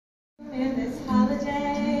In this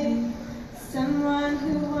holiday, someone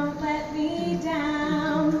who won't let me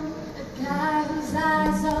down. A guy whose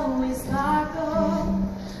eyes always sparkle.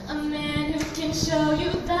 A man who can show you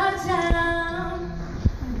the town.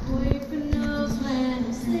 My boyfriend knows when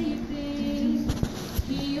I'm sleeping.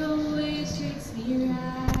 He always treats me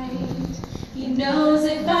right. He knows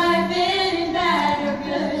if I've been bad or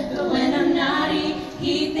good, but when I'm naughty,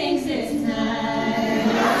 he thinks it's nice.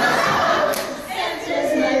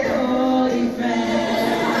 Santa's my holy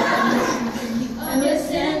friend. Oh, yes,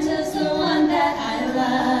 Santa's the one that I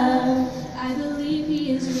love. I believe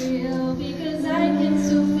he is real because I can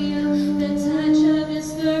still feel the touch of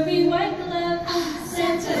his furry white glove.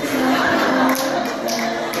 Santa's my holy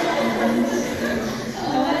friend.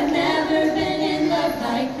 Oh, I've never been in love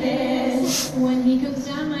like this. When he comes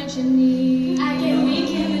down my chimney, I get weak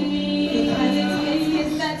in the knees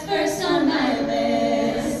because that's first on my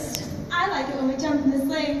list. I like it when we jump in the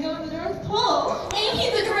sleigh and go to the North Pole. Ain't he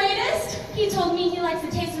the greatest? He told me he likes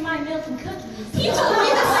the taste of my milk and cookies. He told me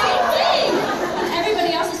the same thing!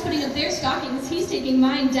 Everybody else is putting up their stockings. He's taking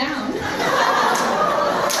mine down.